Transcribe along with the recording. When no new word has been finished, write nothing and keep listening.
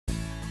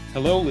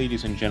Hello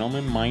ladies and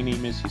gentlemen, my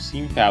name is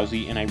Yassine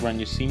Fauzi and I run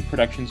Yassine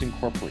Productions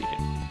Incorporated.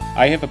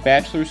 I have a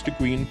bachelor's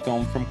degree in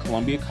film from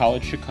Columbia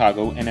College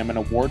Chicago and am an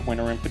award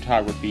winner in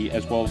photography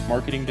as well as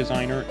marketing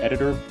designer,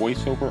 editor,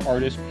 voiceover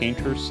artist,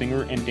 painter,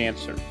 singer, and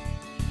dancer.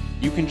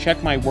 You can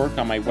check my work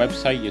on my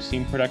website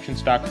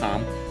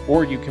yassineproductions.com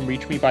or you can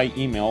reach me by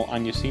email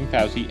on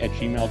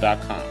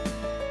yassinefauzi@gmail.com.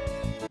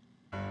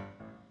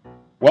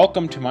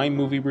 Welcome to my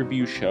movie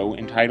review show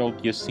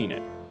entitled Yassine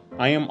It.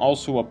 I am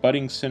also a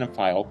budding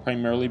cinephile,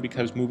 primarily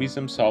because movies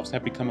themselves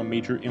have become a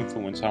major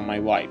influence on my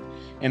life,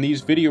 and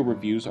these video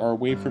reviews are a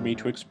way for me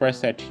to express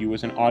that to you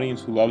as an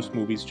audience who loves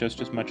movies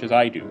just as much as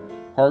I do,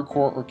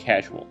 hardcore or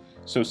casual.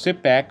 So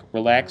sit back,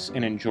 relax,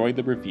 and enjoy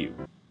the review.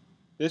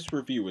 This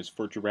review is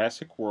for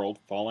Jurassic World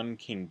Fallen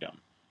Kingdom,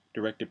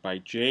 directed by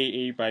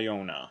J.A.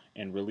 Bayona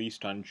and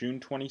released on June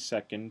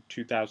 22,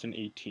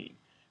 2018.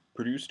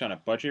 Produced on a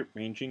budget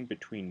ranging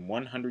between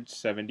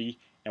 $170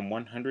 and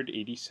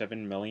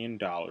 $187 million,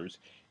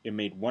 it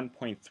made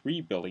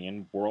 $1.3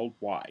 billion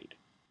worldwide.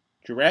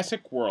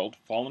 Jurassic World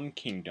Fallen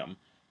Kingdom,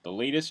 the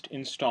latest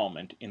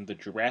installment in the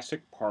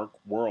Jurassic Park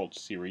World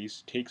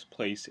series, takes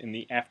place in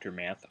the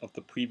aftermath of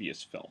the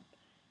previous film.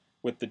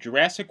 With the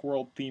Jurassic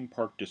World theme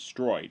park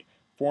destroyed,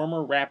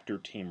 former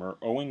raptor tamer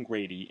Owen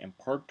Grady and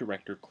park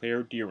director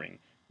Claire Dearing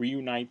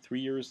reunite 3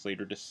 years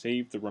later to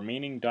save the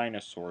remaining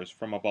dinosaurs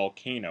from a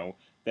volcano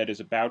that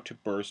is about to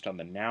burst on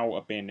the now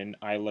abandoned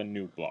Isla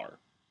Nublar.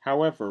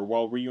 However,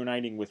 while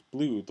reuniting with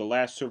Blue, the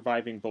last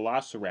surviving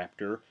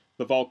velociraptor,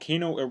 the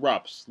volcano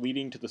erupts,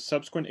 leading to the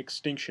subsequent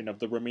extinction of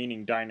the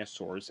remaining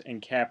dinosaurs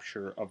and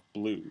capture of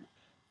Blue.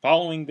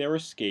 Following their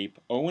escape,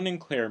 Owen and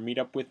Claire meet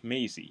up with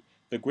Maisie,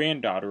 the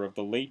granddaughter of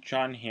the late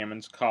John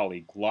Hammond's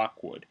colleague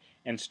Lockwood,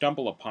 and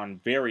stumble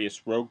upon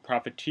various rogue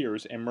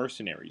profiteers and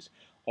mercenaries,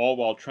 all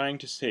while trying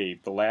to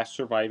save the last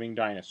surviving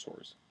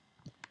dinosaurs.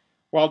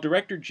 While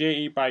director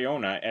J.A.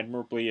 Bayona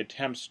admirably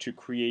attempts to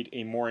create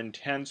a more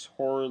intense,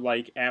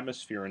 horror-like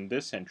atmosphere in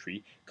this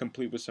entry,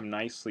 complete with some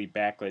nicely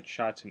backlit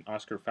shots in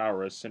Oscar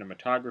Fauera's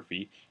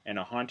cinematography and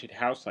a haunted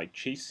house-like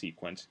chase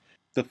sequence,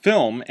 the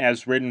film,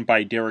 as written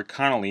by Derek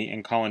Connolly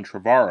and Colin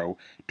Trevorrow,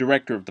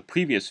 director of the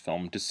previous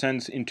film,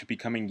 descends into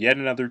becoming yet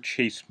another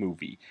chase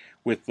movie,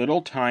 with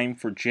little time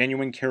for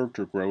genuine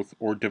character growth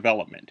or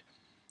development.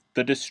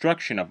 The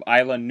destruction of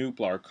Isla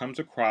Nublar comes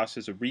across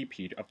as a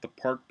repeat of the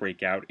park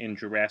breakout in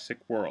Jurassic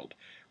World,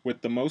 with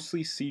the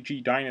mostly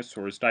CG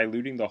dinosaurs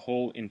diluting the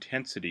whole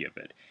intensity of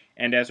it,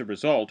 and as a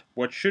result,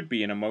 what should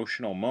be an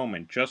emotional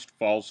moment just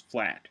falls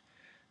flat.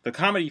 The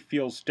comedy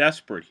feels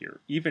desperate here,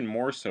 even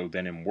more so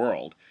than in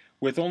World,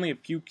 with only a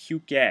few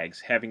cute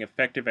gags having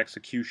effective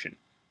execution.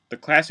 The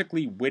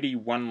classically witty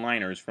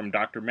one-liners from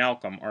Dr.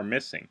 Malcolm are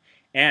missing,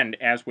 and,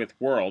 as with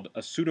World,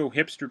 a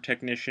pseudo-hipster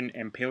technician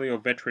and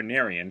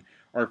paleo-veterinarian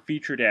are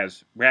featured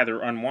as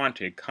rather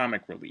unwanted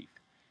comic relief.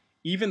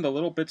 Even the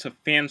little bits of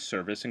fan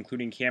service,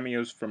 including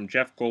cameos from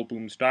Jeff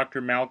Goldblum's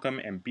Dr. Malcolm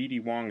and B.D.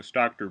 Wong's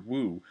Dr.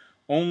 Wu,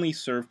 only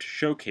serve to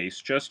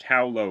showcase just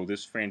how low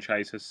this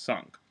franchise has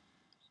sunk.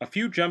 A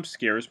few jump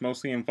scares,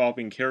 mostly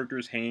involving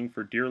characters hanging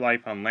for dear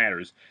life on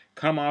ladders,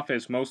 come off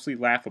as mostly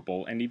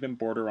laughable and even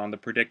border on the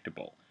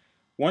predictable.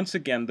 Once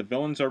again, the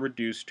villains are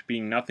reduced to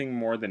being nothing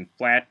more than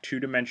flat,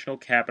 two-dimensional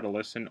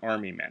capitalists and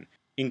army men,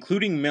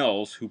 including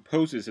Mills, who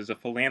poses as a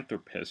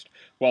philanthropist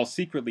while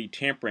secretly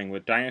tampering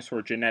with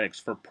dinosaur genetics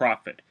for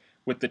profit,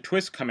 with the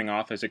twist coming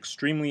off as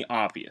extremely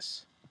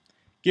obvious.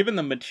 Given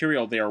the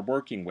material they are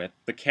working with,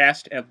 the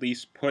cast at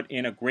least put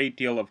in a great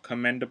deal of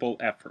commendable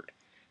effort.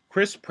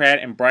 Chris Pratt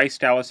and Bryce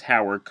Dallas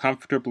Howard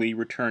comfortably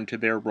return to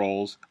their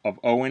roles of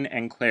Owen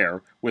and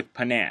Claire with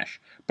panache,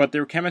 but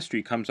their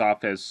chemistry comes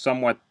off as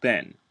somewhat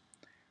thin.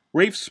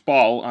 Rafe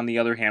Spall, on the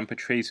other hand,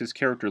 portrays his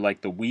character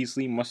like the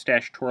Weasley,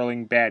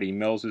 mustache-twirling baddie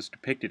Mills is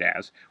depicted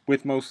as,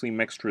 with mostly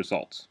mixed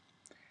results.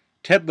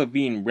 Ted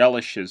Levine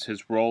relishes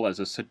his role as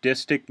a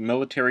sadistic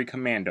military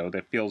commando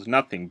that feels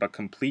nothing but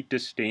complete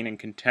disdain and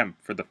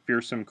contempt for the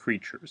fearsome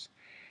creatures.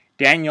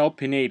 Danielle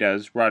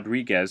Pineda's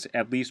Rodriguez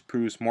at least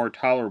proves more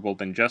tolerable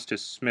than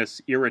Justice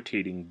Smith's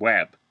irritating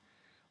Webb.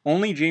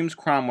 Only James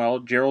Cromwell,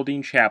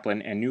 Geraldine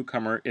Chaplin, and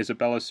newcomer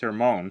Isabella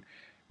Sermon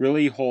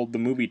really hold the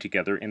movie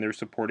together in their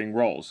supporting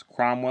roles.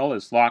 Cromwell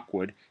as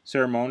Lockwood,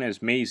 Sermon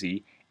as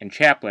Maisie, and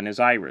Chaplin as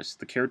Iris,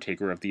 the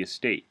caretaker of the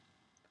estate.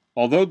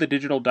 Although the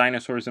digital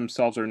dinosaurs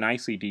themselves are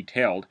nicely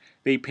detailed,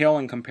 they pale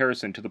in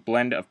comparison to the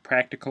blend of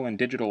practical and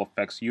digital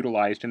effects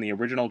utilized in the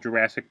original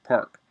Jurassic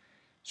Park.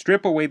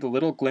 Strip away the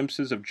little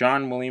glimpses of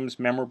John Williams'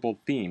 memorable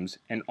themes,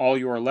 and all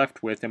you are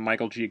left with in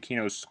Michael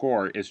Giacchino's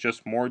score is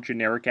just more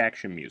generic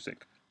action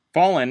music.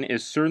 Fallen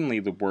is certainly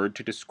the word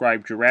to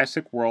describe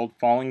Jurassic World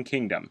Fallen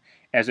Kingdom,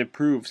 as it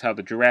proves how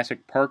the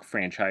Jurassic Park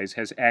franchise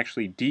has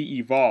actually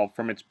de-evolved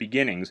from its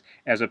beginnings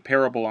as a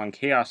parable on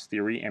chaos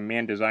theory and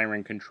man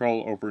desiring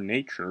control over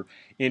nature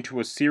into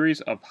a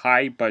series of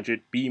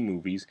high-budget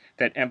B-movies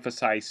that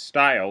emphasize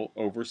style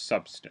over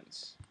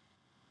substance.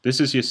 This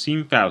is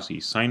Yassine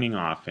Fauzi signing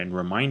off and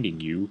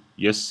reminding you,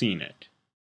 Yassine it.